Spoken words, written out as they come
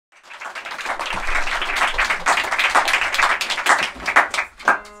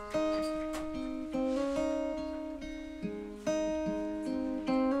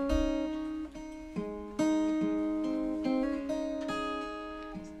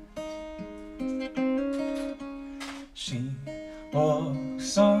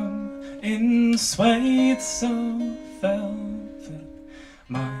walks on in swathes of velvet,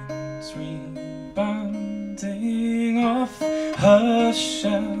 mind's rebounding off her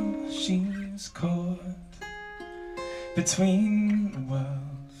shell. She's caught between worlds.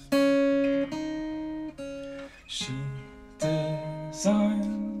 She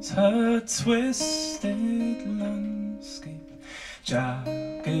designs her twisted landscape,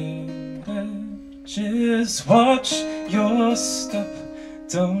 jagged edges. Watch your step,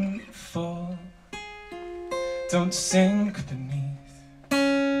 don't fall, don't sink beneath.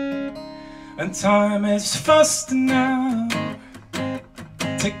 And time is faster now,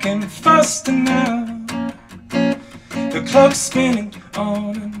 ticking faster now. The clock's spinning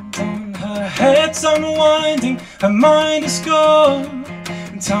on and on, her head's unwinding, her mind is gone.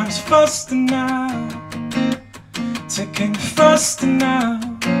 And time's faster now, ticking faster now.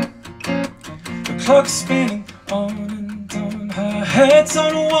 The clock's spinning on and on, her head's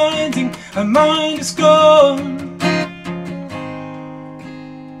unwinding, her mind is gone.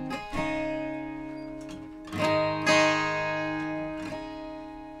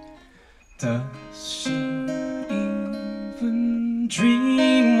 Does she even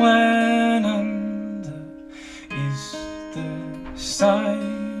dream when under is there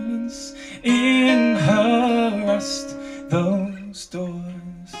silence in her rest? Those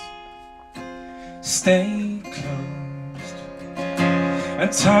doors stay closed,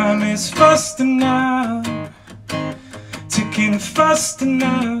 and time is faster now, ticking faster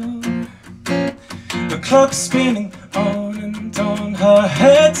now. The clock's spinning on and on, her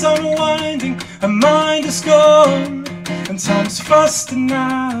head's unwinding, her mind is gone. And time's faster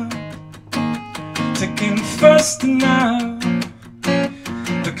now, ticking faster now.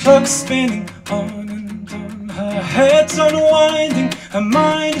 The clock's spinning on and on, her head's unwinding, her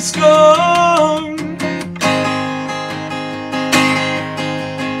mind is gone.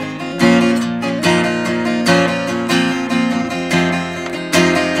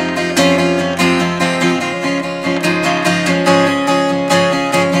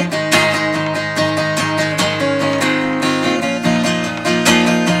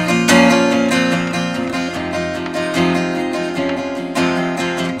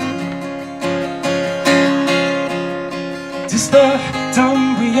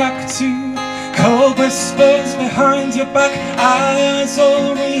 Don't react to cold whispers behind your back, as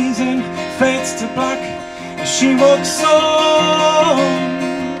all reason fades to black as she walks on.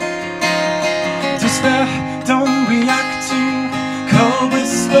 Despair, don't react to cold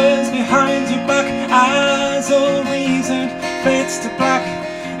whispers behind your back, as all reason fades to black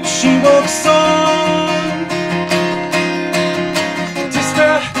as she walks on.